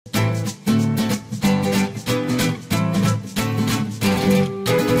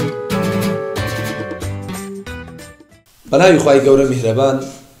بەناوی خوای گەورە میهرەبان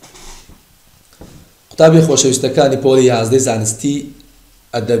قوتابی خۆشەویستەکانی پۆلی 11 زانستی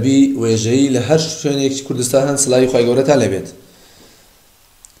ئەدەبی وێژەیی لە هەر شوێنێکی کوردستان هەن سڵاوی خوای گەورەتان لەبێت.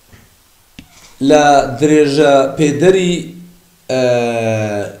 لە درێژە پێدەری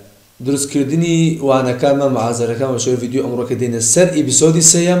دروستکردنی وانەکانمە معازەرەکان بە شێوەی ڤیدیۆ ئەمڕۆکە دێنە سەر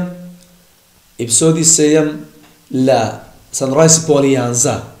ئیپیسۆدی سێیەم لە سەنڕایسی پۆلی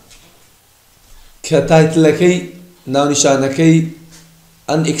 11 کە تایتلەکەی ناونیشانەکەی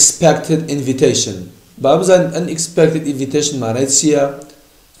unexpected invitation. با بزانین unexpected invitation معنای چییە؟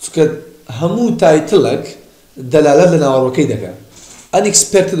 چونکە هەموو تایتلێک دەلالەت لە ناوەڕۆکەی دەکات.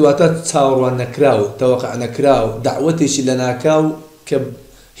 unexpected واتە چاوەڕوان نەکراو، تەوەقع نەکراو، داوەتێکی لە ناکاو کە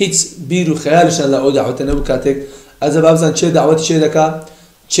هیچ بیر و خەیالیشان لە ئەو داوەتە نەبوو کاتێک ئەجە با بزان چێ داوەتی چێ دەکات،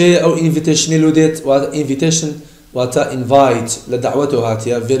 چێ ئەو invitation لێ دێت. واتە invitation واتە invite لە داوەتەوە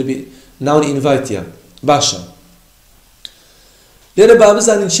هاتیە، ڤێربی ناونی inviteە. باشە لێرە با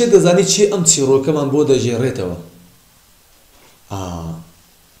بزانین چێ دەزانی چێ ئەم چیرۆکەمان بۆ دەژێڕێتەوە.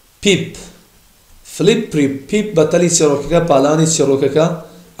 پیپ فلیپ پیپ بەتەلی چیرۆکەکە پاڵانی چیرۆکەکە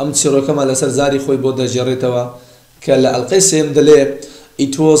ئەم چیرۆکەمان لەسەر زاری خۆی بۆ دەژێڕێتەوە کە لە ئەڵقەی سێم دەلێ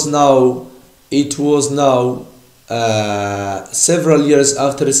it was now several years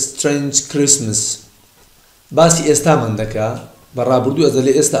after a strange Christmas. باسی ئێستامان دەکا بەڕابردوو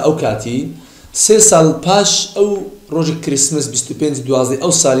ئەزەلێ ئێستا ئەو کاتی 3 ساڵ پاش ئەو ڕۆژی کریسمس 25/12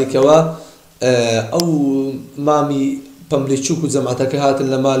 ئەو ساڵێکەوە ئەو مامی پەملێچووک و جەماعەتەکە هاتن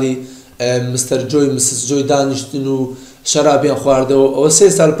لە ماڵی مستەر جۆی مسس جۆی دانیشتن و شەرابیان خواردەوە. ئەوە 3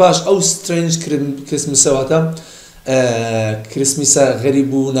 ساڵ پاش ئەو سترنج کریسمسەواتە کریسمسە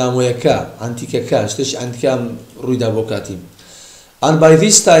غەریب و نامۆیەکە ئەنتیکەکە شتێکی ئەنتیکام ڕوویدا بۆ کاتی. And by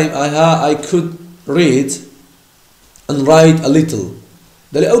this time I could read and write a little.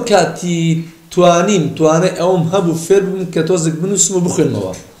 دەڵێ ئەو کاتی توانێ ئەوم هەبوو فێر بووم کە تۆزێک بنووسم و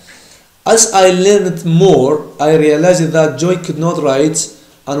بخوێنمەوە. As I learned more, I realized that Joy could not write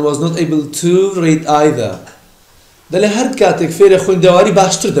and was not able to read either. دەڵێ هەر کاتێک فێرە خوێندەواری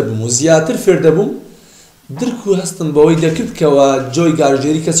باشتر دەبووم و زیاتر فێر دەبووم، درک و هەستم بەوەی دەکرد کەوە جۆی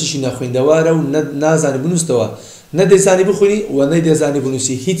گاژێری کەسیشی نەخوێندەوارە و نازانی بنووسەوە، نەدەیزانی بخوێنی و نەیدەزانی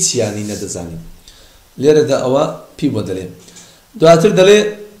بنووسی، هیچیانی نەدەزانی. لێرەدا ئەوە پی بۆ دەڵێ. دواتر دەڵێ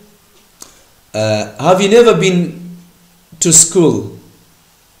have you never been to school,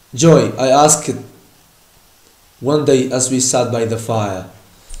 Joy? I asked one day as we sat by the fire.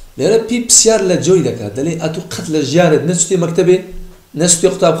 لێرە پی پرسیار لە جۆی دەکات، دەڵێ ئەتوو قەت لە ژیانت نەچووتێ مەکتەبێ، نەچووتێ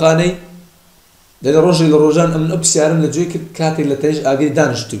قوتابخانەی؟ دەڵێ ڕۆژێک لە ڕۆژان ئەم ئەو پرسیارم لە جۆی کرد کاتێک لە تەنیش ئاگری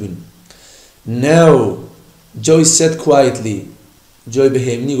دانیشتوو بووین. No, Joy said quietly. جۆی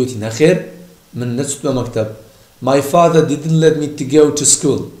بەهێمنی گوتی نەخێر من نەچووتمە مەکتەب. My father didn't let me to go to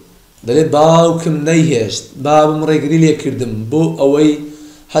school. دەڵێ باوکم نەیهێشت، بابم ڕێگری لێ کردم بۆ ئەوەی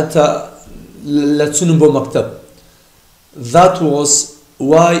هەتا لە چوونم بۆ مەکتەب. That was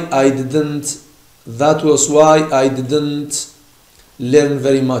why I didn't learn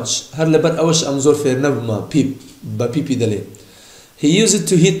very much. هەر لەبەر ئەوەش ئەم زۆر فێر نەبوومە. بە پیپی دەڵێ he used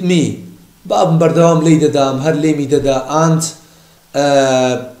to hit me. بابم بەردەوام لی دەدام، هەر لێمی دەدا.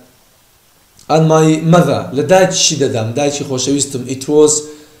 And my mother لە دایکیشی دەدام، دایکی خۆشەویستم.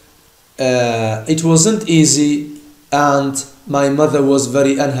 It wasn't easy and my mother was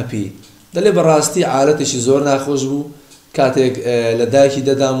very unhappy. دەڵێ بەڕاستی حالەتێکی زۆر ناخۆش بوو کاتێک لە دایکی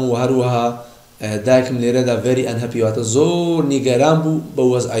دەدام و هەروەها دایکم لێرەدا very unhappy واتە زۆر نیگەران بوو بە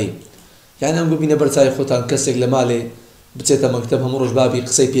وەزعی. یعنی ئەم ببینە بەرچای خۆتان کەسێک لە ماڵێ بچێتە مەکتەب هەموو ڕۆژ بابی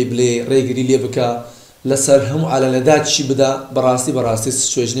قسەی پێ بڵێ، ڕێگری لێ بکە، لەسەر هەموو عالە لە دایکیشی بدا، بەڕاستی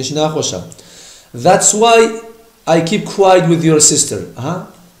سوێژنێکی ناخۆشە. That's why I keep quiet with your sister.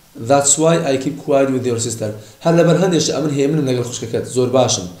 That's why I keep quiet with your sister. هەر لەبەر هەندێک ئەمن هێمنم لەگەڵ خوشکەکەت زۆر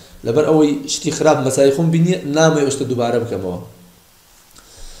باشم، لەبەر ئەوەی شتی خراپ مەسای خۆم بینیە نامەوێ ئەوشتە دووبارە بکەمەوە.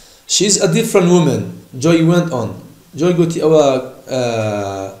 She's a different woman. Joy went on. Joy گوتی ئەوە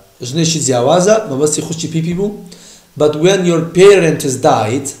ژنێکی جیاوازە، مەبەستی خوشکی پیپی بوو. But when your parents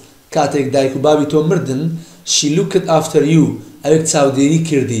died, کاتێک دایک و بابی تۆ مردن، she looked after you. ئەوێک چاودێری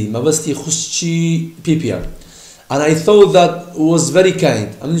کردی، مەبەستی خوشکی پیپیە. And I thought that was very kind.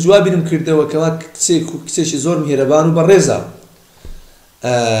 ئەمن جوابیرم کردەوە کەوا کچێکی زۆر میهرەبان و بەڕێزە.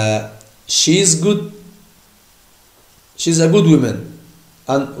 She's a good woman.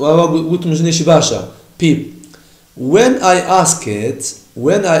 And گوتم ژنێکی باشە. Pip. When I asked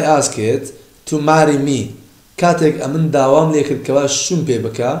to marry me, کاتێک ئەمن داوام لێ کرد کەوا شوم پێ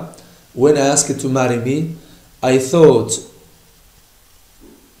بکە. When I asked to marry me, I thought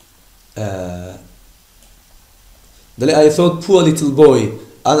poor little boy,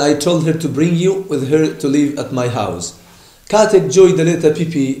 and I told her to bring you with her to live at my house. کاتێک جۆی دەلێتە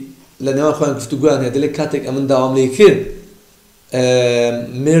پیپی لە نێوان خۆیان گفتوگویان هەیە دەڵێت کاتێک ئەمن داوام لێ کرد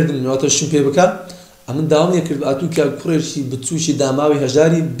مردم نواتە شم پێ بکە ئەمن داوام لێ کرد ئاتوو کە کوڕێکی بچووکی داماوی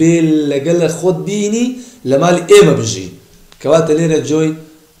هەژاری بێ لەگەل لە خۆت بینی لە مالی ئێمە بژی کەواتە لێرە جۆی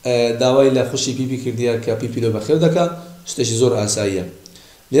داوای لە خوشی پیپی کردیە کە پیپی لۆ بەخێو دەکات شتێکی زۆر ئاساییە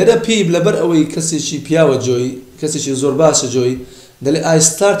لێرە پیپ لەبەر ئەوەی کەسێکی پیاوە جۆی کەسێکی زۆر باشە جۆی دەڵێ I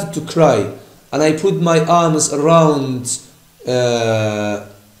started to cry and I put my arms around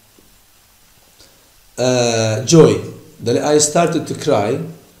Joy دەڵێ I started to cry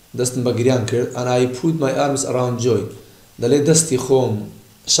دەستم بە گریان کرد and I put my arms around Joy دەڵێ دەستی خۆم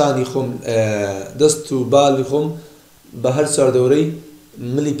شانی خۆم دەست و باڵی خۆم بە هەر چواردەورەی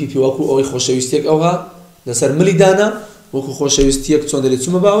ملی پیپی وەکو ئەوەی خۆشەویستیەک ئەوها لەسەر ملی دانا وەکو خۆشەویستیەک چۆن دەلێت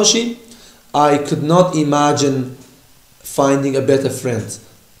چوومە باوەشی I could not imagine finding a better friend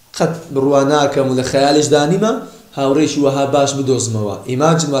قەت بڕوا ناکەم و لە خەیالیش دانیمە هاوڕێکی وەها باش بدۆزمەوە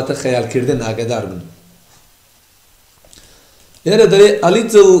imagine واتە خەیالکردن ئاگادار بن لێرە دەڵێ a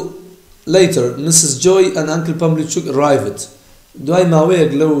little later Mrs. Joy and Uncle Pumblechook arrived دوای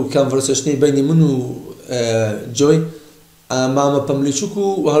ماوەیەک لەو کانڤەرسەیشنەی بینی من و جۆی مامە پەملیچوک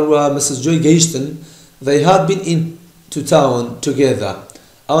و هەروەها Mrs. Joy گەیشتن they had been into town together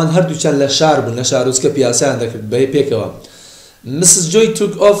ئەوان هەردووچیان لە شار بوون لە شارۆچکە پیاسیان دەکرد بە پێکەوە Mrs. Joy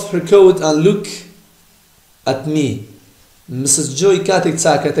took off her coat and looked at me Mrs. Joy کاتێک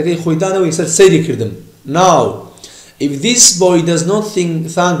چاکەتەکەی خۆی دانەوە یەکسەر سەیری کردم now if this boy does not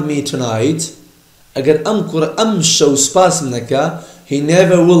thank me tonight ئەگەر ئەم کوڕە ئەم شەو سوپاسم نەکا he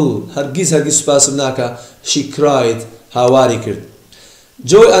never will هەرگیز سوپاسم ناکا she cried هاواری کرد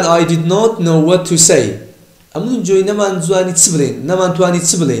Joy and I did not know what to say ئەمون جۆی نەمان زوانی چ بڵێن نەمان توانی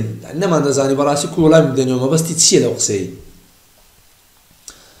چ بڵێن نەمان دەزانی بەڕاستی کوڵای بدەنەوە مەبەستی چییە لەو قسەی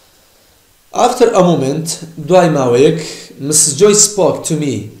After a moment دوای ماوەیەک Mrs. Joy spoke to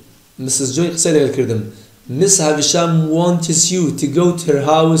me Mrs. Joy قسەی لەگەڵ کردم Miss Havisham wants you to go to her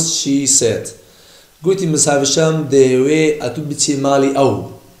house she said گوتی Miss Havisham دەیەوێ ئەتوو بچی مالی ئەو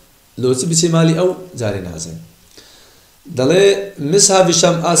لۆچی بچی مالی ئەو جارێ نازێن دەڵێ Miss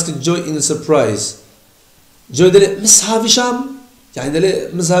Havisham asked Joy in surprise Joy دەڵێ Miss Havisham یعنی دەڵێ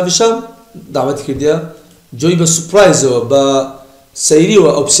Miss Havisham داوەتی کردیە Joy بە سوپرایزەوە بە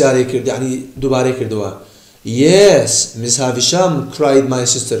سەیریەوە ئەو پرسیارەی کرد یعنی دووبارەی کردەوە Yes Miss Havisham cried my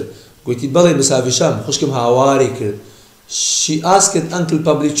sister گوتی بەڵێ Miss Havisham خوشکم هاواری کرد She asked Uncle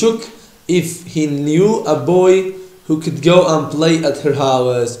Pumblechook if he knew a boy who could go and play at her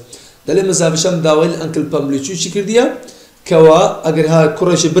house دەڵێ Miss Havisham داوای لە Uncle Pumblechook کردیە کەوا ئەگەر ها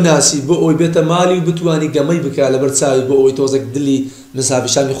کوڕێکی بناسی بۆ ئەوی بێتە مالی و بتوانی گەمەی بکە لەبەر چاوی بۆ ئەوی تۆزێک دلی Miss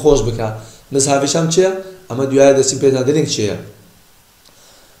Havishaمی خۆش بکە Miss Havisham چییە؟ ئەمە دوایە دەچین پێدا دەرێنگ چییە؟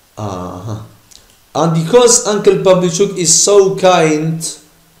 And because Uncle Pumblechook is so kind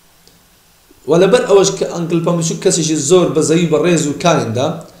ولەبەر ئەوەش کە Uncle Pumblechook کەسێکی زۆر بەزەوی بەڕێز و کایندا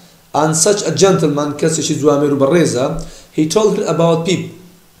and such a gentleman کەسێکی جوامێر و بەڕێزە he told her about Pip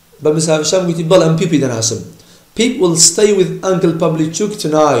بە Miss Havisham گوتی بەڵێ ئەم پیپی دەناسم Pip will stay with Uncle Pumblechook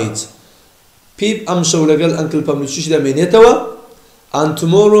tonight Pip ئەم شەو لەگەڵ Uncle Pumblechook دەمێنێتەوە and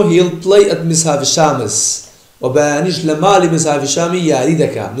tomorrow he'll play at Miss Havisham's و بەیانیش لە مالی Miss Havishaمی یاری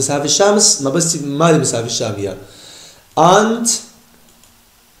دەکا Miss Havisham's مەبەستی مالی Miss Havishaمیە and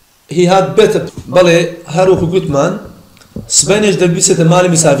he had better بەڵێ هەروەکو گوتمان سبەینێش دەبیستێتە مالی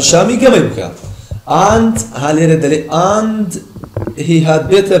Miss Havishaمی گەمەی بکە and هەلێرە دەڵێ and he had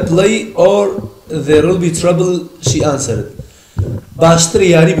better play or there will be trouble she answered باشتر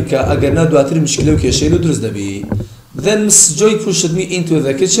یاری بکە ئەگەر نا دواتر مشکلە و کێشەی لە دروست دەبی Then Miss Joy pushed me into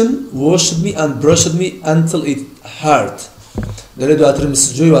the kitchen washed me and brushed me until it hurt دەڵێ دواتر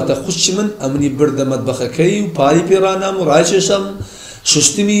Miss Joy واتە خوشکی من ئەمنی بردە مەتبەخەکەی و پاری پێڕانام و ڕایکێشەم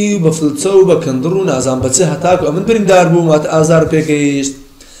ششتمی و بە فلچە و بە کەندڕ و نازان بەچێ هەتاکو ئەمن بریندار بووم واتە ئازار پێکەیشت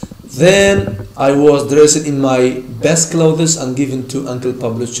Then I was dressed in my best clothes and given to Uncle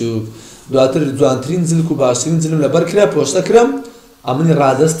Pumblechook دواتر جوانترین زلک و باشترین زلم لەبەر کرا پۆشتە کرم ئەمنی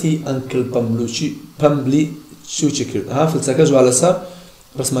ڕادەستی Uncle Pumblechook کرد ها فلچەکە ژوا لەسەر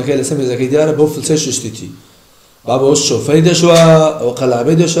ڕسمەکەی لەسەر مێزەکەی دیارە بۆ فلچەی ششتیتی با بەەوە شۆفەی دەشوە ئەوە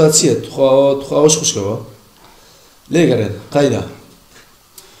قەلابەی دەشوە چییە توخواوەش خوشکەوە لێگەڕێن قەیدا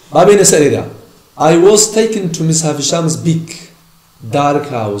با بینە سەرێدا I was taken to Miss Havisham's big dark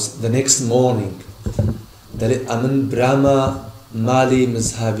house the next morning دەڵێ ئەمن برامە مالی Miss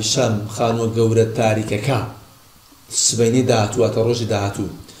Havisham خانووە گەورە تاریکەکە سبەینی داهاتوواتە ڕۆژی داهاتوو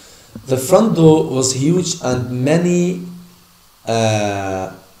The front door was huge and many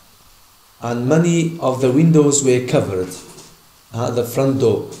of the windows were covered. The front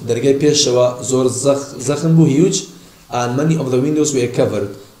door دەرگای پێشەوە زۆر زەخم بوو huge and many of the windows were covered.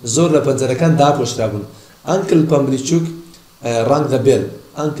 زۆر لە پەنجەرەکان داپۆشرا بوون. Uncle Pumblechook rang the bell.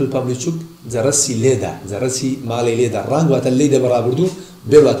 Uncle Pumblechook جەرەسی لێدا، جەرەسی ماڵی لێدا. ڕانگ واتە لێدە بەڕابردوو،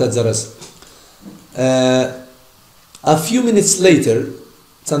 bell واتە جەرەس. A few minutes later,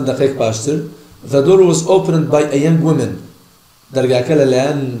 چەند دقیق پاشتر, the door was opened by a young woman. دەرگاکە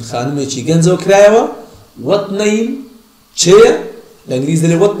لەلایەن خانومێکی گەنجەوە کرایەوە. What name? چێە؟ لە ئینگلیزی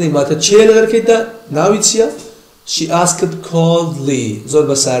دەڵێ what name واتە چێە لە دەرکەیتدا؟ ناوی چییە؟ She asked coldly. زۆر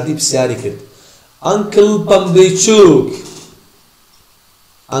بە ساردی پرسیاری کرد. Uncle Pumblechook.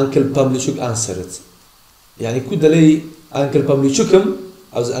 Uncle Pumblechook answered. يعني كو دەڵێ Uncle Pumblechookم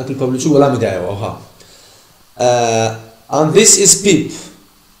ئەو Uncle Pumblechook وەڵامی دایەوە ئەوها. And this is Pip.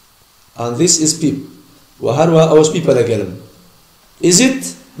 And this is Pip. وهروها ئەوەش پیپە لەگەلم. Is it?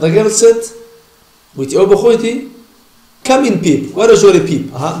 The girl said. وتی ئەو بەخۆیتی؟ Come in Pip. وەرە ژۆرێ Pip.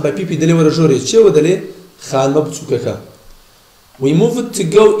 بە پیپی دەڵێ وەرە ژۆرێ چێوە دەڵێ خانمە بچووکەکە. We moved to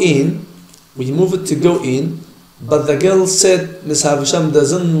go in, but the girl said Miss Havisham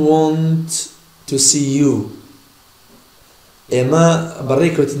doesn't want to see you. ئێمە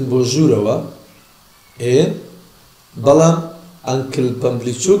بەڕێکەوتین بۆ ژوورەوە. بەڵام Uncle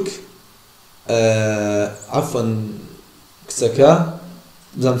Pumblechook عەفوەن کچەکە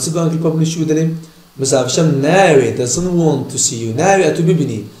بزانم چ بە Uncle Pumblechook دەڵێم Miss Havisham ناوێت doesn't want to see you ناوێت ئەتوو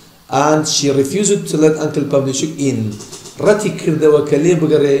ببینی. And she refused to let Uncle Pumblechook in. ڕەتی کردەوە کە لێ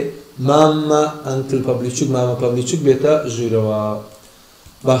بگەڕێ مامە Uncle Pumblechook مامە Pumblechook بێتە ژوورەوە.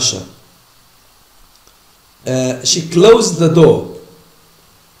 باشە. She closed the door.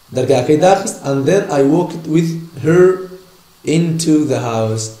 دەرگاکەی داخست and then I walked with her into the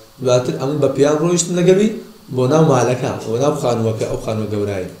house. دواتر ئەمن بە پیان ڕۆیشتم لەگەڵی بۆ ناو مالەکە بۆ ناو خانووەکە ئەو خانووە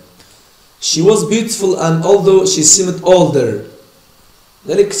گەورایە. She was beautiful and although she seemed older.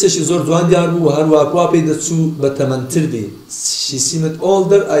 دەڵێ کچێکی زۆر جوان دیار بوو و هەروە کوا پێی دەچوو بە تەمەنتر بێ. She seemed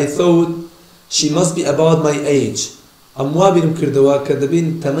older. I thought she must be about my age. ئەم وا بیرم کردەوە کە دەبین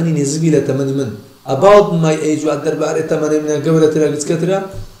تەمەنی نزیکی لە تەمەنی من. About my age وات دەربارەی تەمەنی منە گەورەترە گچکەترە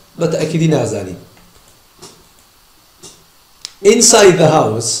بە تەئەکیدی نازانی. Inside the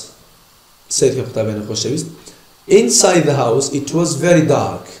house سیرکە قوتابیانە خۆشەویست. Inside the house it was very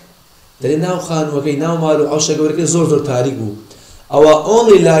dark. دەڵێ ناو خانووەکەی ناو ماڵ و عەوشە گەورەکەی زۆر زۆر تاریک بوو. Our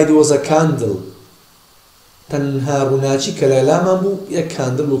only light was a candle. تەنها ڕووناچی کە لەلامان بوو یەک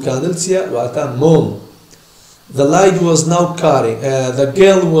کاندل بوو. کاندل چییە؟ واتە مۆم. The light was now carrying. The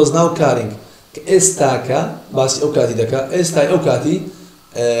girl was now carrying. کە ئێستاکە باسی ئەو کاتی دەکا ئێستای ئەو کاتی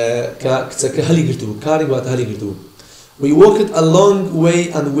کە کچەکە هەلی گرتبوو. carrying واتە هەلی گرتبوو. We walked a long way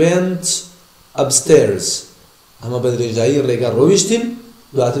and went upstairs. ئەمە بە درێژایی ڕێگا ڕۆیشتین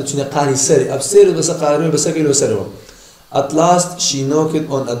دواتر چونە قانی سەری upstairs بەسەر قارەوەی بەسەر لەسەرەوە. At last she knocked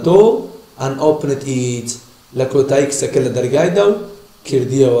on a door and opened it. لە کۆتایی کچەکە لە دەرگایدا و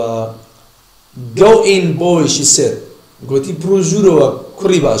کردیەوە. Go in boy she said. گوتی بڕۆ ژوورەوە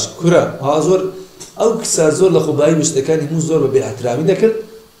کوڕی باش کوڕە. زۆر ئەو کچە زۆر لە خوبایی وشتەکانی هەموو زۆر بە بێئەحترامی دەکرد.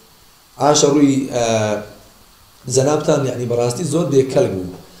 ئاشە ڕووی زەنابتان یعنی بەڕاستی زۆر بێکەڵک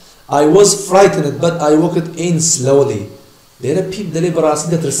بوو. I was frightened but I walked in slowly. لێرە پیپ دەڵێ بەڕاستی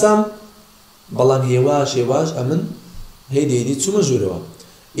دەترسام بەڵام هێواش ئەمن هەیدێدی چوومە ژوورەوە.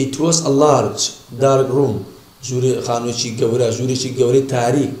 It was a large dark room. ژوورێ خانووێکی گەورە ژوورێکی گەورەی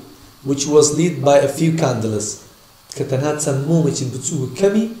تاریک which was lit by a few candles. کە تەنها چەند مۆمێکی بچوو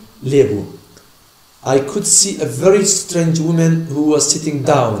کەمی لێبوو. I could see a very strange woman who was sitting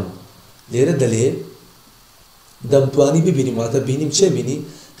down. لێرە دەڵێ دەمتوانی ببینیم واتە بینیم چێ بینی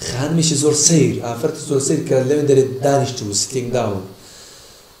خانمێکی زۆر سەیر ئافرەتی زۆر سەیر کە لەوێن دەڵێ دانیشتبوو sitting down.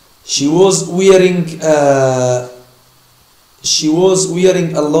 She was wearing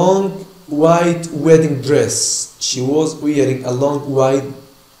a long white wedding dress.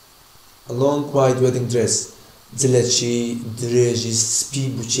 Wedding dress. جلەکی درێژی سپی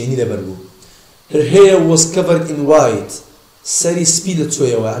بچێنی لەبەر بوو. Her hair was covered in white. سەری سپی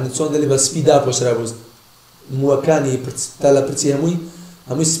دەچۆیەوە ئەنی چۆن دەڵێ بە سپی داپۆشرا بوو. مووەکانی تا لە پرچی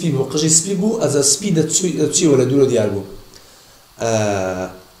هەمووی سپی بوو قژی سپی بوو ئەزە سپی دەچویەوە لە دوورە دیار بوو.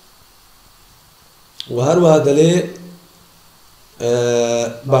 و هەروەها دەڵێ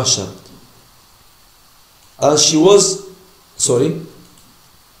باشە.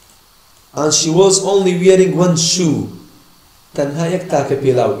 And she was only wearing one shoe. تەنها یەک تاکە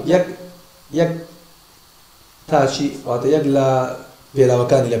پێلاو یەک تاچی واتە یەک لە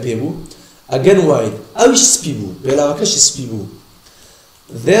پێلاوەکانی لە پێ بوو. Again white. ئەویش سپی بوو پێلاوەکەشی سپی بوو.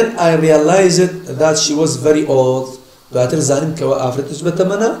 Then I realized that she was very old. دواتر زانیم کەەوە ئافرەتش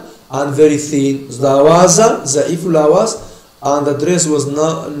بەتەمەنە and very thin. لاوازە زەعیف و لاواز and the dress was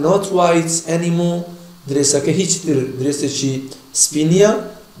not white anymore. درێسەکە هیچ درێسێکی سپینیە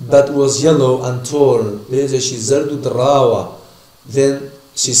but was yellow and torn درێژێکی زەرد و دڕاوە then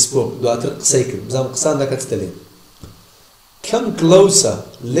she spoke دواتر قسەی کرد بزانم قسان دەکات دەڵێ come closer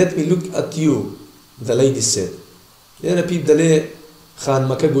let me look at you the lady said لێرە پێی دەڵێ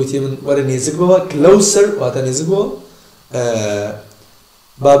خانمەکە گوتی من وەرە نێزک بەوە closer واتە نێزک بەوە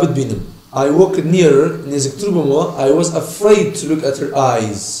با بتبینم I walked nearer نێزکتر بوومەوە I was afraid to look at her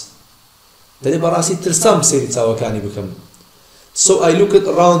eyes دەڵێ بەڕاستی ترسام سەیری چاوەکانی بکەم so I looked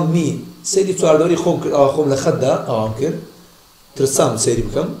around me سەیری چواردەوەری خۆم کرد ئەوە خۆم لە خەتدا ئەوام کرد ترسام سەیری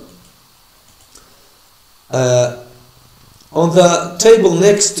بکەم on the table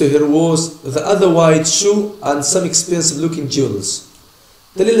next to her was the other white shoe and some expensive looking jewels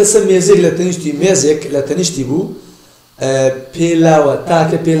دەڵێ لەسەر مێزێک لە تەنیشتی بوو پێلاوە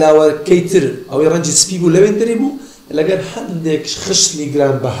تاکە پێلاوەکەی تر ئەوەی ڕەنجی سپی بوو لەوێن دەری بوو لەگەر هەندێک خشتی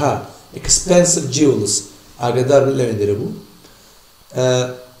گرانبەها expensive jewels ئاگادار بن لەوێن دەرە بوو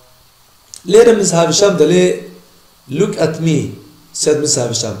لێرە مس هاوشام دەڵێ look at me said مس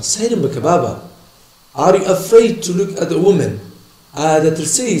هاوشام سەیرم بکە بابا are you afraid to look at a woman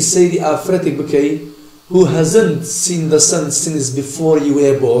دەترسی سەیری ئافرەتێک بکەی who hasn't seen the sun since before you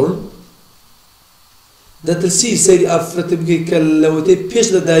were born دەترسی سەیری ئافرەتێک بکەی کە لەوەتەی پێش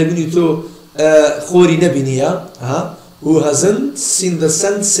لە دایبوونی تۆ خۆری نەبینیە who hasn't seen the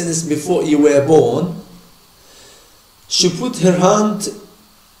sun since before you were born she put her hand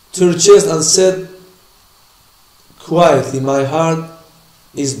to her chest and said quietly my heart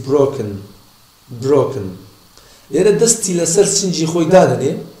is broken لێرە دەستی لەسەر سنجی خۆی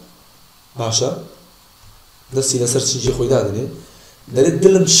دادەنێ باشە دەستی لەسەر سنجی خۆی دادەنێ دەڵێت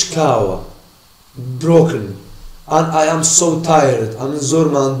دڵم شکاوە broken and I am so tired ئەمن زۆر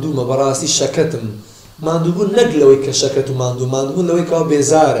ماندوومە بەڕاستی شەکەتم ماندووبوون نەک لەوەی کە شەکەت و ماندووبوون لەوەی کەەوە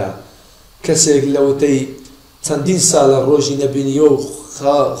بێزارە کەسێک لەوتەی چەندین ساڵە ڕۆژی نەبینیە و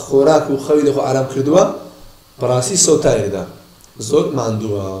خۆراک و خەوی لەخۆ ئارام کردووە بەڕاستی سۆ تایردا زۆر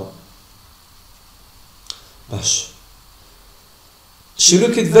ماندووە باش she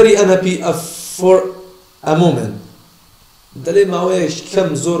looked very unhappy for a moment دەڵێ ماوەیەک کەم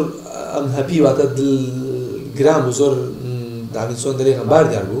زۆر ئەم هەپی واتە دڵگرام و زۆر دانی چۆن دەڵێ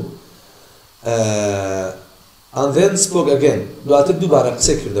غەمباردیان بوو and then spoke again دواتر دووبارە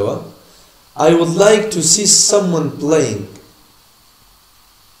قسەی کردەوە I would like to see someone playing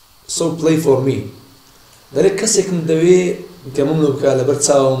so play for me دەڵێ کەسێکم دەوێ گەمەم لێ بکە لەبەر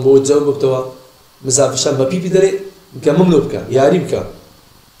چاوم بۆ جەو بکتەوە مزافشان بە پیپی دەڵێ گەمەم لێ بکە یاری بکە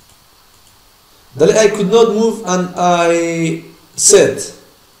دەڵێ I could not move and I said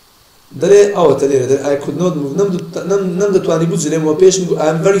دەڵێ ئەوەتە لێرە دەڵێ I could not move نەمدەتوانی بجلێمەوە پێشم I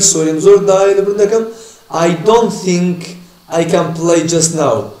am very sorry زۆر داوای لەبەر دەکەم I don't think I can play just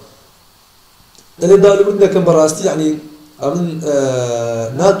now دەڵێ داوای لەبەر دەکەم بەڕاستی یعنی ئەمن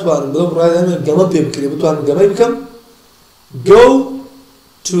ناتوانم بڵێم ڕایدەمە گەمە پێ بکرێ بتوانم گەمەی بکەم go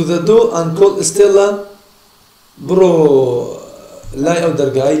to the door and call Stella بڕۆ لای ئەو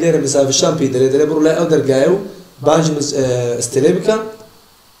دەرگای لێرە مسافشان پێی دەڵێ بڕۆ لای ئەو دەرگایە و بانجی ئستێلێ بکە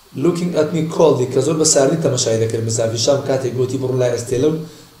looking at me coldly کە زۆر بە ساردی تەمەشای دەکرد مسافشان کاتێک گوتی بڕۆ لای ئستێلە و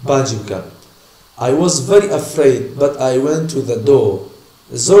بانجی بکە I was very afraid but I went to the door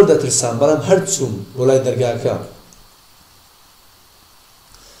زۆر دەترسام بەڵام هەر چووم بۆ لای دەرگاکە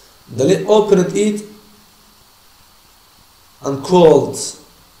دەڵێ opened it and called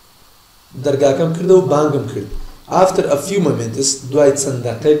دەرگاکەم کردە و بانگم کرد After a few moments, دوای چەند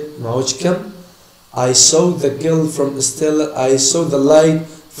دقیق ماوەی کەم I saw the light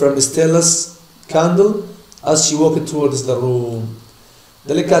from Stella's candle as she walked towards the room.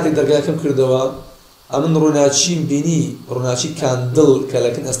 دەڵێ کاتێک دەرگاکەم کردەوە ئەمن ڕووناچیم بینی ڕووناچی کاندڵ کە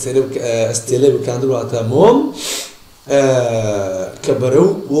لەکن ئەستێلێ بە کاندڵ واتە مۆم کە بەرەو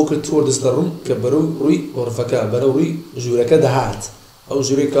walked towards the room کە بەرەو ڕووی غرفەکە بەرەو ڕووی ژوورەکە دەهات ئەو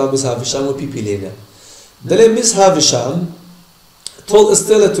ژوورێکەوە مس هافشام و پیپی لێنە دەڵێ Miss Havisham told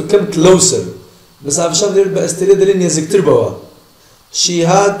Stella to come closer. Miss Havisham دەڵێت بە ئەستێلێ دەڵێ نێزکتر بەوە. She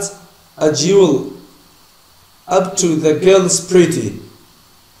had a jewel up to the girl's pretty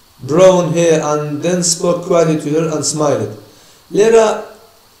brown hair and then spoke quietly to her and smiled. لێرە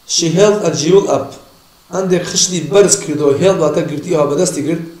she held a jewel up. هەندێک خشتی بەرز کردەوە held واتە گرتیەوە بەدەستی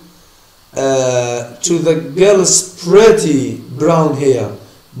کرد to the girl's pretty brown hair.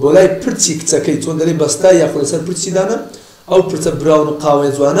 بۆ لای پرچی کچەکەی چۆن دەڵێ بەستای یاخۆ لەسەر پرچی دانا ئەو پرچە براون و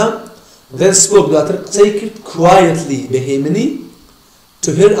قاوەی جوانە then spoke دواتر قسەی کرد quietly بەهێمنی to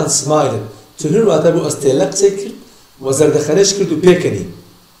her and smiled to her واتە بۆ ئەستێلە قسەی کرد و زەردەخەنەش کرد و پێکەنی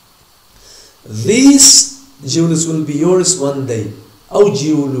these jewels will be yours one day ئەو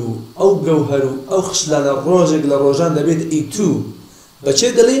جیول و ئەو گەوهەر و ئەو خشلانە ڕۆژێک لە ڕۆژان دەبێت ئیتو بەچێ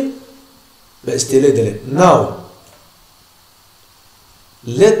دەڵێ بە ئێستێلێ دەڵێ now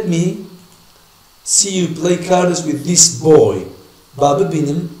let me see you play cards with this boy با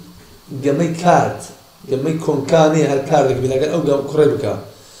ببینم گەمەی کارت گەمەی کۆنکانێ هەر کارێک بینەگەر ئەو گەم کوڕێ بکە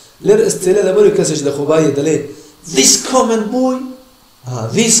لێر ئێستێلە لەبەروی کەسێک لە خۆبایە دەڵێ this common boy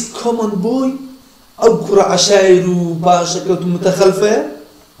this common boy ئەو کوڕە عەشایر و باشەکەوت و متەخەلفەیە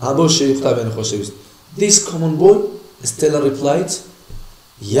بۆ شێوی قوتابیانی خۆشەویست this common boy Stella replied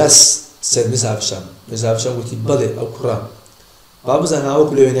yes said Miss Havisham Miss Havisham وتی بەڵێ ئەو کوڕە با بزان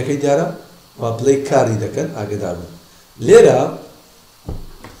هاوەکو لە وێنەکەی دیارە با پلەی کاری دەکەن ئاگادار بن لێرە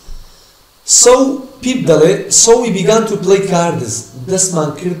پیپ دەڵێ so we began to play cards دەستمان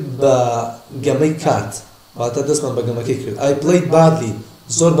کرد بە گەمەی کارت واتە دەستمان بە گەمەکەی کرد I played badly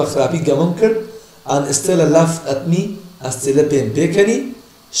زۆر بە خراپی گەمەم کرد and Stella laughed at me Stella پێم پێکەنی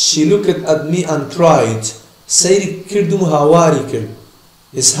she looked at me and cried سەیری کردم و هاواری کرد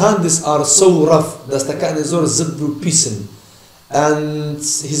his hands are so rough دەستەکانی زۆر زبر و پیسن and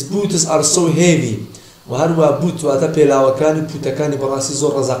his boots are so heavy و هەروە بوت واتە پێلاوەکانی پوتەکانی بەڕاستی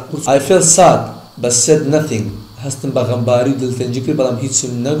زۆر ڕەزاق بوو I felt sad but said nothing هەستم بە غەمباری و دڵتەنجی کرد بەڵام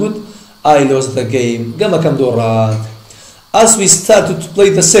هیچم نەگوت I lost the game گەمەکەم دۆڕات as we started to play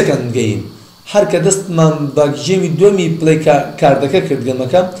the second game هەر کە دەستمان بە ژێمی دووەمی پلەی کاردەکە کرد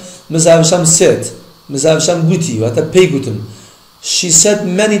گەمەکە Miss Havisham said Miss Havisham گوتی واتە پێی گوتم she said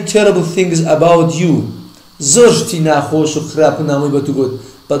many terrible things about you زۆر شتی ناخۆش و خراپ و نامۆی بە تو گوت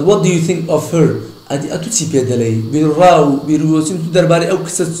but what do you think of her ئەدی ئەتو چی پێ دەڵێی بیرڕا و بیرۆچین تو دەربارەی ئەو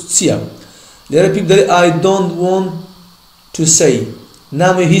کچە چییە لێرە پێی دەڵێ I don't want to say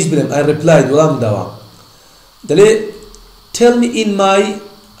نامێ هیچ بڵێم I replied وەڵام داوە دەڵێ tell me in my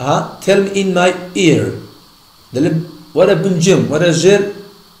ear دەڵێ وەرە بنجم وەرە ژێر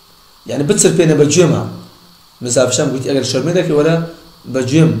یعنی بچر پێنە بە گوێمە Miss Havisham گوتی ئەگەر شەرمێ دەکەی وەرە بە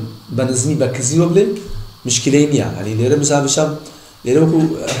گوێم بە نزمی بە کزیوە بڵێ مشکلەی نییە هەنی لێرە Miss Havisham لێرە وەکو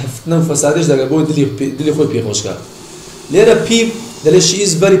فتنە و فەسادش دەگە بۆ دلی خۆی پێخۆشکە لێرە پیپ دەڵێ she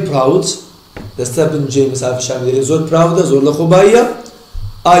is very proud دەستە بنجێ Miss Havisham لێرە زۆر پراودە زۆر لە خۆباییە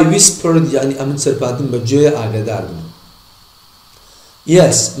I whispered یعنی ئەمن سەرپاندم بە گوێ ئاگادار بن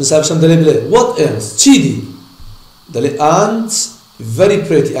yes Miss Havisham دەڵێ بڵێ what else چی دی دەڵێ and very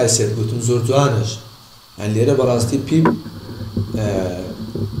pretty I said گوتم زۆر جوانش یعنی لێرە بەڕاستی پیپ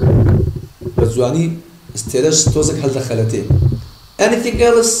بە جوانی ئێستێرەش تۆزێک هەڵدەخەلەتێ anything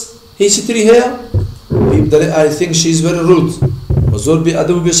else هیچی تری هەیە پیپ دەڵێ I think she is very rude و زۆر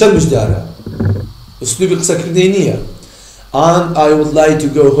بێئەدەب و بێشەرمش دارە ئوسلوبی قسەکردنی نییە and I would like to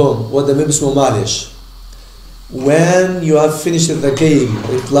go home و دەمێ بچمە ماڵێش when you have finished the game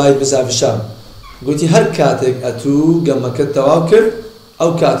replied Miss Havisham گوتی هەر کاتێک ئەتوو گەمەکەت تەواو کرد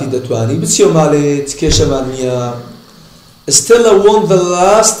ئەو کاتی دەتوانی بچیەوە ماڵێ کێشەمان نییە Stella won the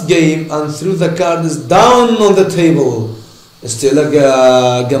last game and threw the cards down on the table Stella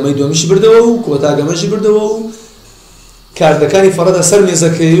گەمەی دووەمیشی بردەوە و کۆتا گەمەشی بردەوە و کاردەکانی فەڕەدە سەر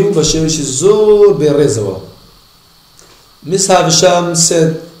مێزەکەی و بە شێوەیەکی زۆر بێڕێزەوە Miss Havisham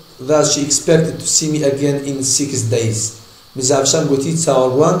said that she expected to see me again in 6 days Miss Havisham گوتی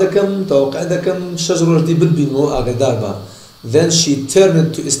چاوەڕوان دەکەم تەوەقع دەکەم 6 ڕۆژ دی بتبینەوە ئاگادار بە then she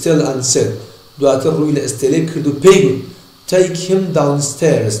turned to Stella and said دواتر ڕووی لە ئێستێلێ کرد و پێی گوت take him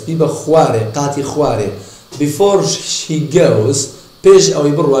downstairs بی بە خوارێ قاتی خوارێ before he goes پێش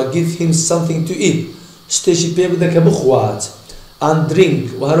ئەوەی بڕوا give him something to eat شتێکی پێ بدە کە بخوات and drink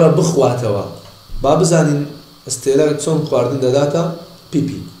و هەروە بخواتەوە با بزانین ئێستێلە چۆن خواردن دەداتە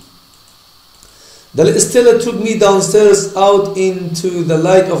پیپی دەڵێ Stella took me downstairs out into the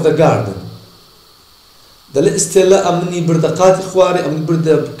light of the garden دەڵێ Stella ئەمنی بردە قاتی خوارێ ئەمنی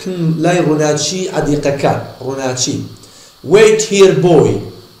بردە بکن لای ڕووناچی عەدیقەکە ڕووناچی wait here boy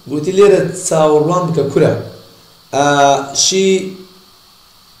گوتی لێرە چاوەڕوان بکە کورە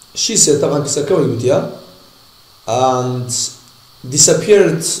she said طبعا کسەکەوەی گوتیە and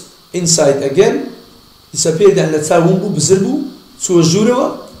disappeared inside again disappeared یعنی لە چاوم بوو بزر بوو چووە ژوورەوە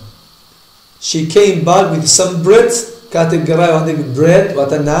she came back with some bread کاتێک گەڕای هەندێک bread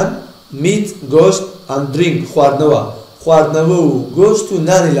واتە نان meat گۆشت and drink خواردنەوە و گۆشت و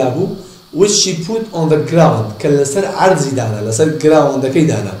نانی لابوو which she put on the ground کە لەسەر عەرزی دانا لەسەر گراوندەکەی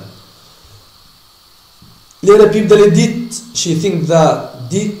دانا لێرە پیپ دەڵێ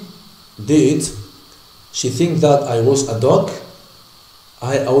did she think that I was a dog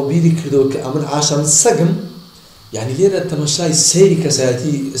ئەوە بیری کردەوە کە ئەمن عاشان سەگم یعنی لێرە تەماشای سەیری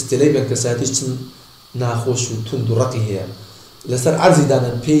کەسایەتی ئێستێلەی بەن کەسایەتیش چن ناخۆش و تند و ڕقی هەیە لەسەر عەرزی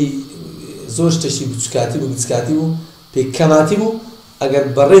دانا پێی زۆر شتێکی بچکاتی بوو گچکاتی بوو پێی کەماتی بوو ئەگەر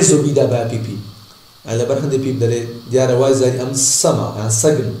بەڕێز و بیدا با پیپی لەبەر هەندێک پیپ دەڵێ دیارە وای زانی ئەم سەما یان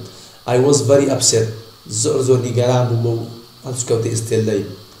سەگم I was very upset زۆر نیگەران بووم بۆ هەڵسوکەوتە ئێستێلەی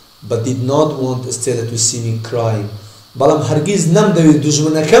but did not want Estella to see me crying بەڵام هەرگیز نەمدەوێت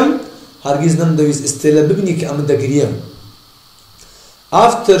دوژمنەکەم هەرگیز نەمدەویست ئێستێلە ببینی کە ئەمە دەگریم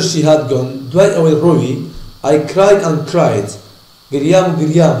after she had gone دوای ئەوەی ڕۆوی I cried and cried گریام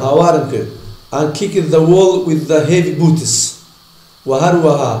هاوارم کرد and kicked the wall with the heavy boots و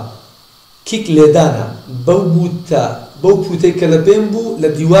هەروەها کیک لێدانە بەو پوتەی کە لە پێم بوو لە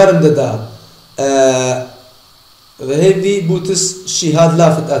دیوارم دەدا the heavy boots she had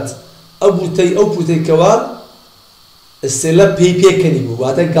laughed at ئەو پوتەی کەوا ئێستێلە پێی پێکەنی بوو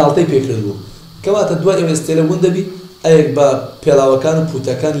واتە گاڵتەی پێکرد بوو کەواتە دوای ئەوە ئێستێلە ون دەبی ئەیەک بە پێڵاوەکان و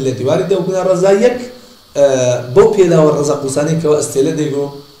پوتەکانی لە دیواری دەوگونا ڕەزا یەک بۆ پێلاوە ڕەزا قورسانی کەەوە ئەستێلە دەیگۆ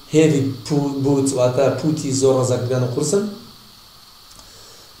heavy boots واتە پوتی زۆر ڕەزاکران و قورسن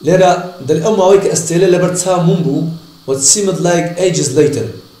لێرە دەڵێ ئەو ماوەی کە ئەستێلە لەبەر چاوم بوو what seemed like ages later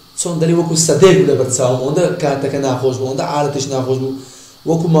چۆن دەڵێ وەکو سەدەیەک بوو لەبەر چاوم ئەوەندە کاتەکە ناخۆش بوو ئەوەندە حالەتش ناخۆش بوو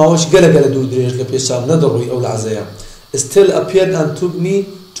وەکو ماوەش گەلە دوور درێژ لە پێش چاوم نەدەڕووی ئەو لەحزەیە Estelle appeared and took me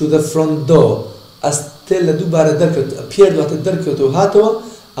to the front door Estelle دووبارە دەرکەوت appeared واتە دەرکەوتەوە هاتەوە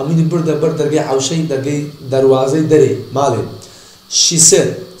ئەمینی بردە بەر دەرگای حەوشەی دەرگای دەروازەی دەرێ ماڵێ she said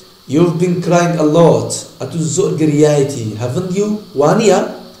you've been crying a lot ئەتو زۆر گریایەتی haven't you وانیە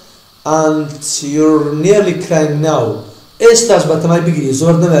and you're nearly crying now ئێستاش بەتەمای بگری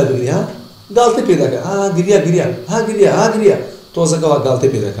زۆر نەمای بگری ها گاڵتەی پێ دەکە گریا تۆزەکەوە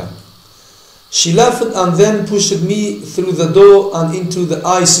گاڵتەی پێ دەکە she laughed and then pushed me through the door and into the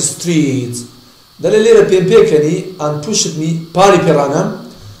icy street دەڵێ لێرە پێم پێکەنی and pushed me پاڵی پێڕانە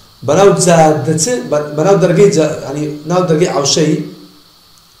بەناو دەرگەی عەوشەی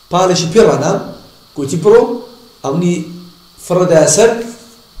پاڵێکی پێڕانە گوتی بڕۆ ئەمنی فڕەدایە سەر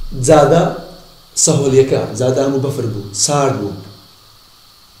جادە سەهۆلیەکە جادە هەموو بەفر بوو سارد بوو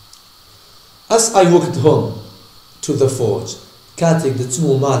as I walked home to the forge کاتێک دەچم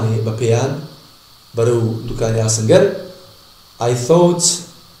و ماڵێ بە پێیان بەرەو دوکانی ئاسنگەر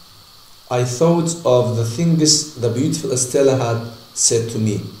I thought of the things the beautiful Estella had said to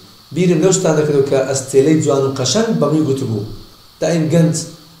me بیرم لەو شتان دەکردەوە کە ئەستێلەی جوان و قەشەنگ بەمنی گوتبوو دائیم گەنج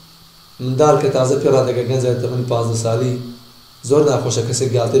منداڵ کە تازە پێڕادەکە گەنجە تەمەنی 15 ساڵی زۆر ناخۆشە کەسێک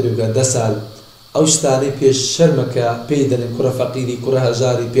گاڵتەی پێ بکات 10 ساڵ ئەو شتانەی پێش شەرمەکە پێی دەڵێن کوڕە فەقیری کوڕە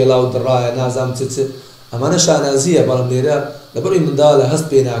هەژاری پێڵاو دڕایە نازام چ ئەمانە شانازیە بەڵام لێرە لەبەرەوەی منداڵە هەست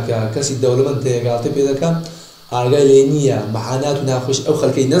پێ ناکە کەسی دەوڵەمەند هەیە گاڵتەی پێ دەکات ئاگای لێ نییە مەعانات و ناخۆش ئەو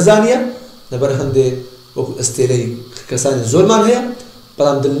خەڵکەی نەزانیە لەبەر هەندێک وەکو ئەستێلەی کەسانی زۆرمان هەیە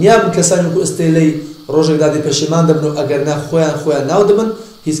بەڵام دڵنیام کەسانی وەکو ئەستێلەی ڕۆژێک دادی پەشیمان دەبن و ئەگەر نا خۆیان ناو دەبن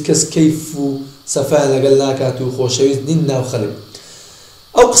هیچ کەس کەیف و سەفایان لەگەڵ ناکات و خۆشەویست نین ناو خەڵک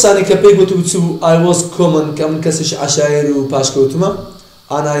ئەو قسانی کە پێی گوت بچوو I was common کە من کەسیش عەشایر و پاشکەوتمە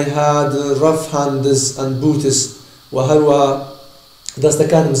and I had rough hands and boots و هەروە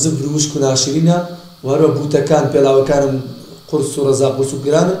دەستەکانم زبر و وشک و ناشرینە و هەروە بوتەکان پێڵاوەکانم قورس و ڕەزا قورس و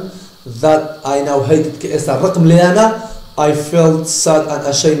گرانن that I now hated کە ئێستا ڕقم لێیانە I felt sad and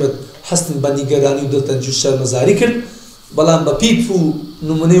ashamed حەستم بە نیگەرانی و دڵتەنج و شەرمەزاری کرد بەڵام بە پیپ و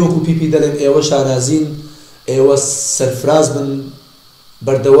نمونەی وەکو پیپی دەڵێن ئێوە شانازین ئێوە سەرفراز بن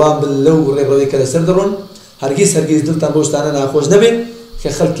بەردەوام بن لەو ڕێڕەوەی کە لەسەر دەڕۆن هەرگیز دڵتان بۆ شتانە ناخۆش نەبێت کە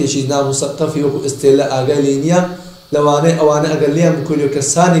خەڵکێکی ناموسەقەفی وەکو ئێستێلە ئاگای لێ نییە لەوانەیە ئەوانە ئەگەر لیان بکۆلیۆ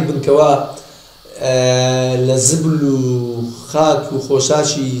کەسانی بنکەوە لە زبل و خاک و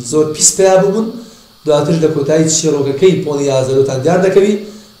خۆشاشی زۆر پیس پێیا ببوون دواتر لە کۆتایی چێڕۆکەکەی پۆنی یازەرۆتان دیار دەکەوی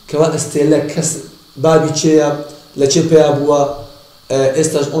کەوا ئەستێلە کەس بابی چێە لە چێ پێیا بووە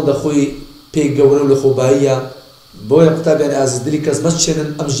ئێستاش ئەوەندە خۆی پێی گەورە و لە خۆباییە بۆیە قوتابیانی ئازیزدلی کەس مەچێنن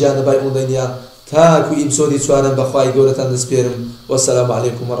ئەم ژیانە بای ئەوەندە نییە تاکو ئیپیسۆدی چوارەم بەخوای گەورەتان دەسپێرم وەسەلام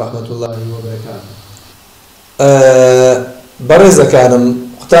عەلەیکوم وەڕەحمەتوڵڵاهی وەبەرەکاتوه بەڕێزەکانم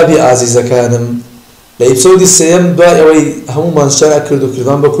قوتابی ئازیزەکانم لە ئیپیسۆدی سێیەم دوای ئەوەی هەموومان شەرع کرد و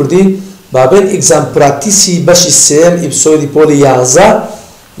کردوان بە کوردی بابێن ئیگزام پراکتیسی بەشی سێیەم ئیپیسۆدی پۆلی 11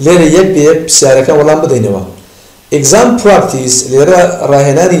 لێرە یەک بە یەک پرسیارەکان وەڵام بدەینەوە ئیگزام پراکتیس لێرە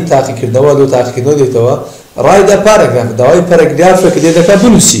ڕاهێنانی تاقیکردنەوە لۆ تاقیکردنەوە دێتەوە ڕایدا پاراگراف داوای پاراگرافێک لێ دەکات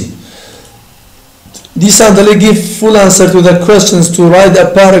بنووسی دیسان دەڵێ give full answer to the questions to write a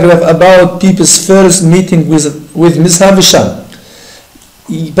paragraph about people's first meeting with Miss Havisham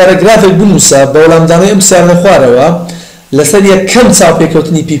پاراگرافێک بنووسە بە وەڵامدانەوەی ئەم پرسیارانە خوارەوە لەسەر یەکەم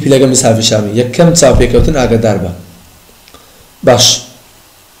چاوپێکەوتنی پیپی لەگەڵ میس هاڤیشامی یەکەم چاوپێکەوتن ئاگادار بە باش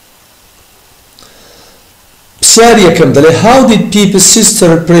پرسیار یەکەم دەڵێ how did Pipe's sister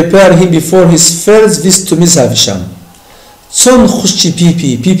prepare him before his first visit to Miss Havisham چۆن خوشکی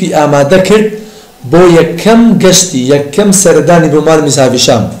پیپی ئامادە کرد بۆ یەکەم گەشتی یەکەم سەردانی بۆ ماڵی میزهاوی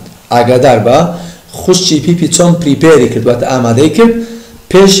شام ئاگادار بە خوشکی پیپی چۆن پریپێری کرد واتە ئامادەی کرد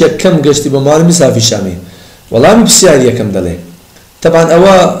پێش یەکەم گەشتی بۆ ماڵی میزهاوی شامی وەڵامی پرسیاری یەکەم دەڵێ طبعا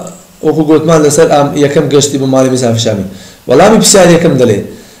ئەوە وەکو گوتمان لەسەر یەکەم گەشتی بۆ ماڵی میزهاوی شامی وەڵامی پرسیاری یەکەم دەڵێ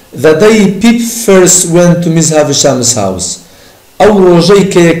The day Pip first went to Miss Havisham's house. ئەو ڕۆژەی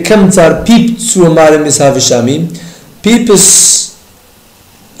کە یەکەم جار پیپ چووە ماڵی میزهاوی شامی پیپس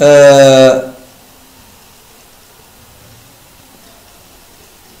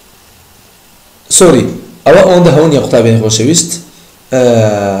سۆری ئەوە ئەوەندە هەونیە قوتابیانی خۆشەویست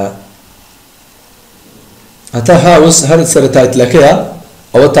هەتا هاوس هەر سەر تایتلەکەیە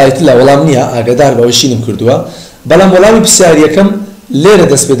ئەوە تایتلە وەڵام نییە ئاگادار بەوە شینم کردووە بەڵام وەڵامی پرسیاری یەکەم لێرە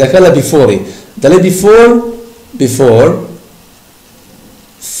دەست پێ دەکات لە بیفۆری دەڵێ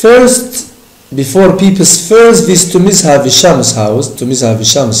before people's first visit to Miss Havisham's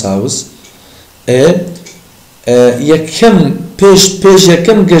house یەکەم پێش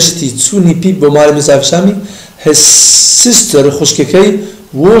یەکەم گەشتی چوونی پیپ بۆ ماڵی میزهاوی شامی his sister خوشکەکەی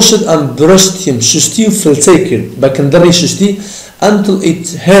washed and brushed him ششتی و فلچەی کرد بە کندەڕی ششتی until it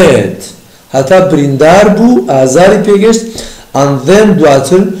hurt هەتا بریندار بوو ئازاری پێگەشت and then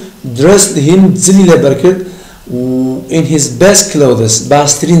دواتر dressed him جلی لەبەر کرد in his best clothes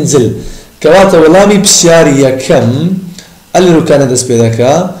باشترین جل کەواتە وەڵامی پرسیاری یەکەم ئەلێروکانە دەست پێ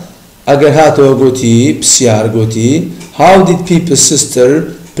دەکا ئەگەر هاتەوە گوتی پرسیار گوتی how did people's sister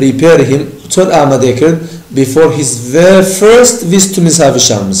prepare him چۆن ئامادەی کرد before his very first visit to Miss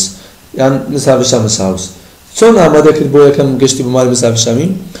Havisham's یان Miss Havisham's house چۆن ئامادە کرد بۆ یەکەم گەشتی بۆ ماڵی میزهاوی شامی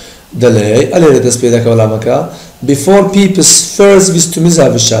دەڵێ ئەلێرە دەست پێ دەکا وەڵامەکە before people's first visit to Miss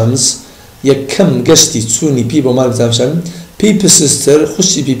Havisham's یەکەم گەشتی چوونی پی بۆ ماڵی میزهاوی شامی people's sister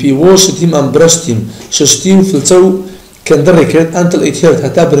خوشی پیپی washed him and brushed him ششتی و فلچە و کندەڕی کرد until it hurt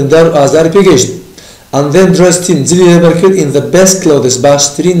هەتا بریندار و ئازاری پێگەشت and then dressed him جلی لەبەر کرد in the best clothes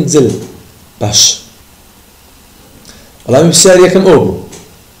باشترین جل باش وەڵامی پرسیاری یەکەم ئەو بوو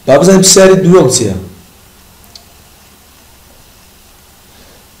با بزانین پرسیاری دووەم چییە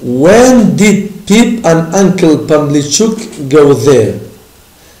when did Pip and Uncle Pavlichuk go there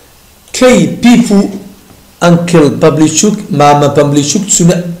کەی پیپ و ئەنکل پەڤلیچوک مامە پەڤلیچوک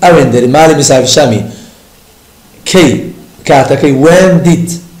چوونە ئەوێندەری ماڵی میزهاوی شامی کەی کاتەکەی when did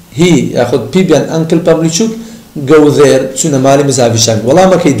he یاخود پیپ یان ئەنکل پەڤلیچوک go there چوونە ماڵی میزهاوی شامی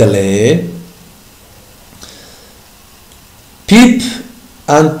وەڵامەکەی دەڵێ Pip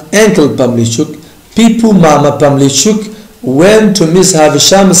and Uncle Pavlichuk Pip و مامە پەڤلیچوک went to Miss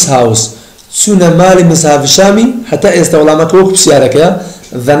Havisham's house چوونە ماڵی میزهاوی شامی هەتا ئێستا وەڵامەکە وەکو پرسیارەکەیە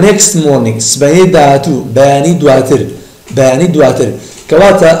the next morning سبەینەی داهاتوو بەیانی دواتر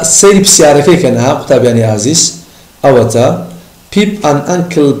کەواتە سەیری پرسیارەکەی کە نەها قوتابیانی عازیز ئەوەتە Pip and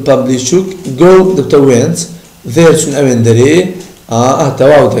Uncle Pavlichuk go دەبتە went there چون ئەوێندەرێ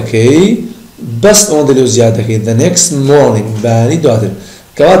تەواو دەکەی بەس ئەوەندە لێو زیاد دەکەی the next morning بەیانی دواتر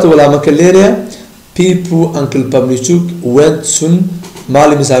کەواتە وەڵامەکە لێرەیە Pip و Uncle Pavlichuk went چون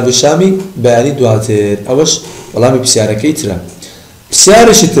ماڵی میزهاوی شامی بەیانی دواتر ئەوەش وەڵامی پرسیارەکەی ترە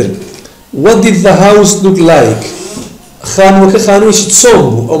پرسیارێکی تر what did the house look like خانووەکە خانوویشی چۆن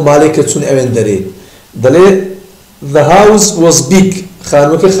بوو ئەو ماڵێک کە چوون ئەوێندەرێ دەڵێ the house was big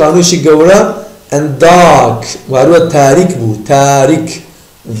خانووەکە خانوویشی گەورە and dark وارووە تاریک بوو تاریک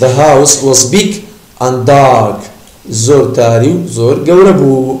the house was big and dark زۆر تاری و زۆر گەورە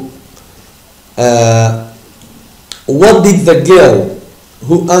بوو what did the girl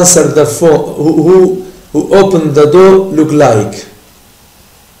who answered the phone who opened the door look like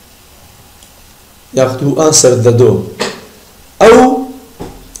یاخود who answered the door ئەو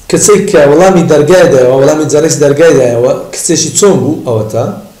کچەی کە وەڵامی دەرگایدایەوە وەڵامی جارێکی دەرگایدایەوە کچێکی چۆن بوو ئەوەتە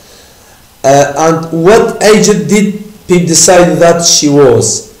and what age did Pip decide that she was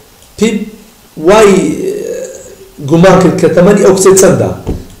Pip why گومان کرد کە تەمەنی ئەو کچەی چەندە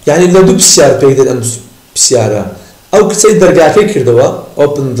یعنی لە دوو پرسیار پێی دێت ئەم پرسیارە ئەو کچەی دەرگاکەی کردەوە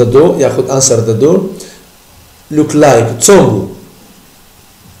open the door یاخود answer the door look like چۆن بوو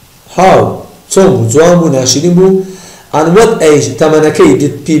how چۆن بوو جوان بوو ناشرین بوو and what age تەمەنەکەی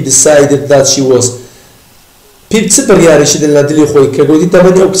did Pip decided that she was Pip چ بڕیارێکی دێت لە دڵی خۆی کە گوتی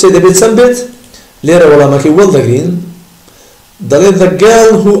تەمەنی ئەو کچەی دەبێت چەند بێت لێرە وەڵامەکەی وەڵدەگرین دەڵێت the girl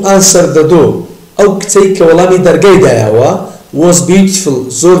who answered the door ئەو کچەی کە وەڵامی دەرگای دایەوە was beautiful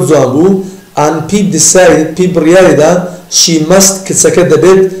زۆر جوان بوو and Pip decided Pip بڕیاریدا she must کچەکە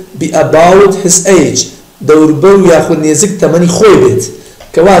دەبێت be about his age دەوروبەر و یاخود نێزیک تەمەنی خۆی بێت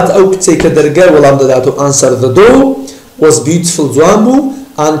کەواتە ئەو کچەی کە دەرگای وەڵام دەدات و answer the door was beautiful جوان بوو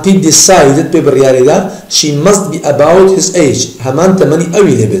and Pip decided پێ بڕیارێدا she must be about his age هەمان تەمەنی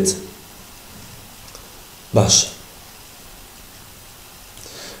ئەوی لێبێت. باش.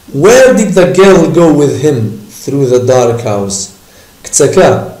 Where did the girl go with him through the dark house? کچەکە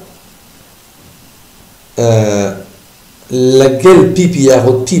لەگەڵ پیپی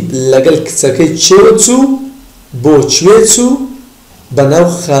یاخود پیپ لەگەڵ کچەکەی چێوە چوو بۆ کوێ چوو بەناو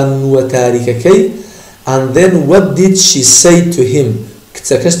خانووە تاریکەکەی and then what did she say to him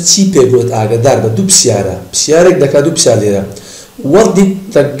کچەکەش چی پێگوت ئاگادار بە دوو پرسیارێک دەکات دوو پرسیار لێرە. What did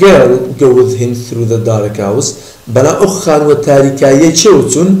the girl go with him through the dark house بەناو ئەو خانووە تاریکاییە چێوە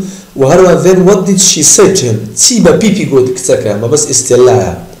چوون و هەروە then what did she say to him چی بە پیپی گوت کچەکە مەبەست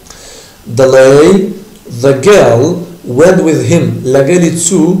ئیستێلایە. دەڵێ the girl went with him لەگەڵی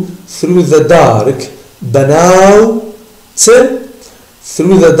چوو through the dark بەناو چ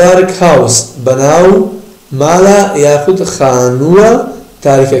through the dark house بەناو ماڵە یاخود خانووە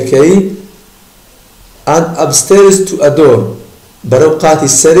تاریکەکەی and upstairs to a door بەرەو قاتی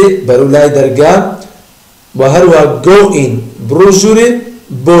سەرێ بەرەو لای دەرگا و هەروە go in بڕۆ ژوورێ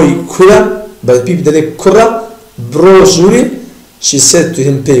بۆی کوڕە بە پیپ دەڵێ کوڕە بڕۆ ژوورێ she said to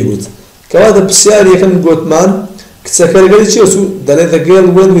him پێی گوت کەواتە پرسیار یەکەم گوتمان کچەکە لەگەڵی چێ چوو دەڵێ the girl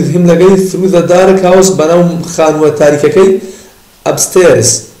went with him لەگەڵی through the dark house بەناو خانووە تاریکەکەی upstairs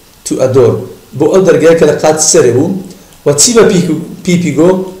to a door بۆ ئەو دەرگایە کە لە قاتی سەرێ بوو و چی بە پیپی گۆ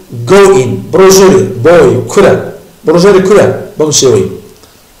go in بڕۆ ژوورێ بۆی کوڕە بڕۆ ژوورێ کوڕە بەم شێوەی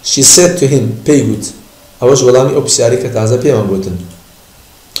she said to him پێی گوت ئەوەش وەڵامی ئەو پرسیاری کە تازە پێمان گوتن.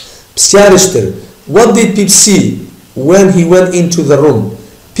 پرسیارشتر what did Pip see when he went into the room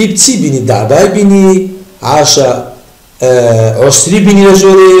پیپ چی بینی دابای بینی عاشە عۆستری بینی لە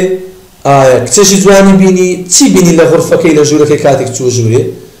ژوورێ ئایا کچەشی جوانی بینی چی بینی لە غورفەکەی لە ژوورەکەی کاتێک چوو ژوورێ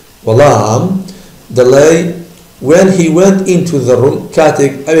وەڵام دەڵێ when he went into the room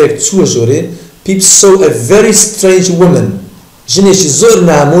کاتێک ئەوێک چووە ژوورێ Pip saw a very strange woman ژنێکی زۆر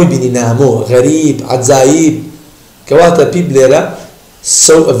نامۆی بینی نامۆ غەریب عەجایب کەواتە پیپ لێرە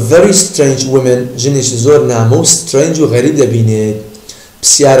saw a very strange woman ژنێکی زۆر نامۆ و strange و غەریب دەبینێت.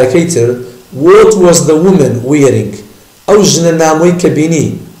 پرسیارەکەی تر what was the woman wearing ئەو ژنە نامۆی کە بینی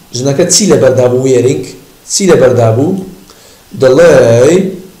ژنەکە چی لەبەردابوو wearing چی لەبەردابوو دەڵێ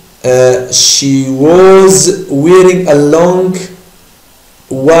she was wearing a long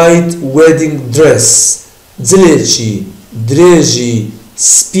white wedding dress جلێکی درێژی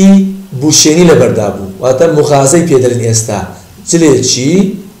سپی بوشێنی لەبەردابوو واتە مغازەی پێدەڵێن ئێستا جلێکی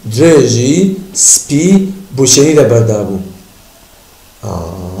درێژی سپی بوشێنی لەبەردابوو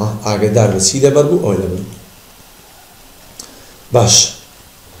ئاگادار لە چی لەبەر بوو ئەوە لەبەر باش.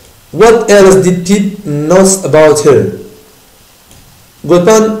 what else did Pip know about her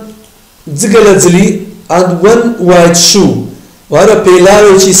گوتمان جگە لە جلی and one white shoe وارە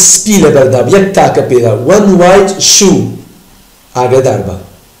پێلاوێکی سپی لەبەرداب یەک تاکە پێدا one white shoe ئاگادار بە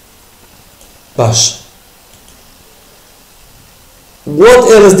باش. what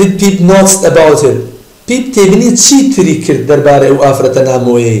else did Pip know about her پیپ تێبینی چی تری کرد دەربارەی ئەو ئافرەتە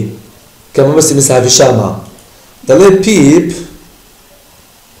نامۆیەی کە مەبەستی مسافی شامە دەڵێ پیپ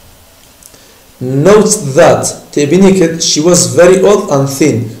notes that تێبینی کرد she was very old and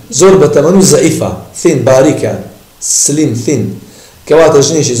thin زۆر بەتەمەن و زەعیفە thin باریکە slim thin کەواتە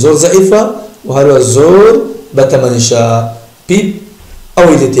ژنێکی زۆر زەعیفە و هەروە زۆر بەتەمەنیشە پیپ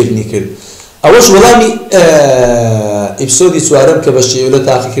ئەوەی لێ تێبینی کرد. ئەوەش وەڵامی ئیپیسۆدی چوارەم کە بە شێوە لە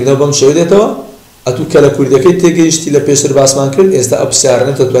تاقیکردنەوە بەم شێوە دێتەوە ئەتوو کە لە کوردەکەی تێگەیشتی لە پێشتر باسمان کرد ئێستا ئەو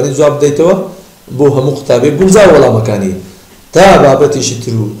پرسیارانە دەتوانیت جواب بدەیتەوە بۆ هەموو قوتابێک گونجاو وەڵامەکانی تا بابەتیشی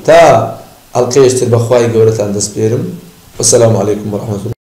تر و تا ئەڵقەیەشتر بەخوای گەورەتان دەسپێرم. وەسەلامو عەلەیکوم وەڕەحمەتوڵڵاه.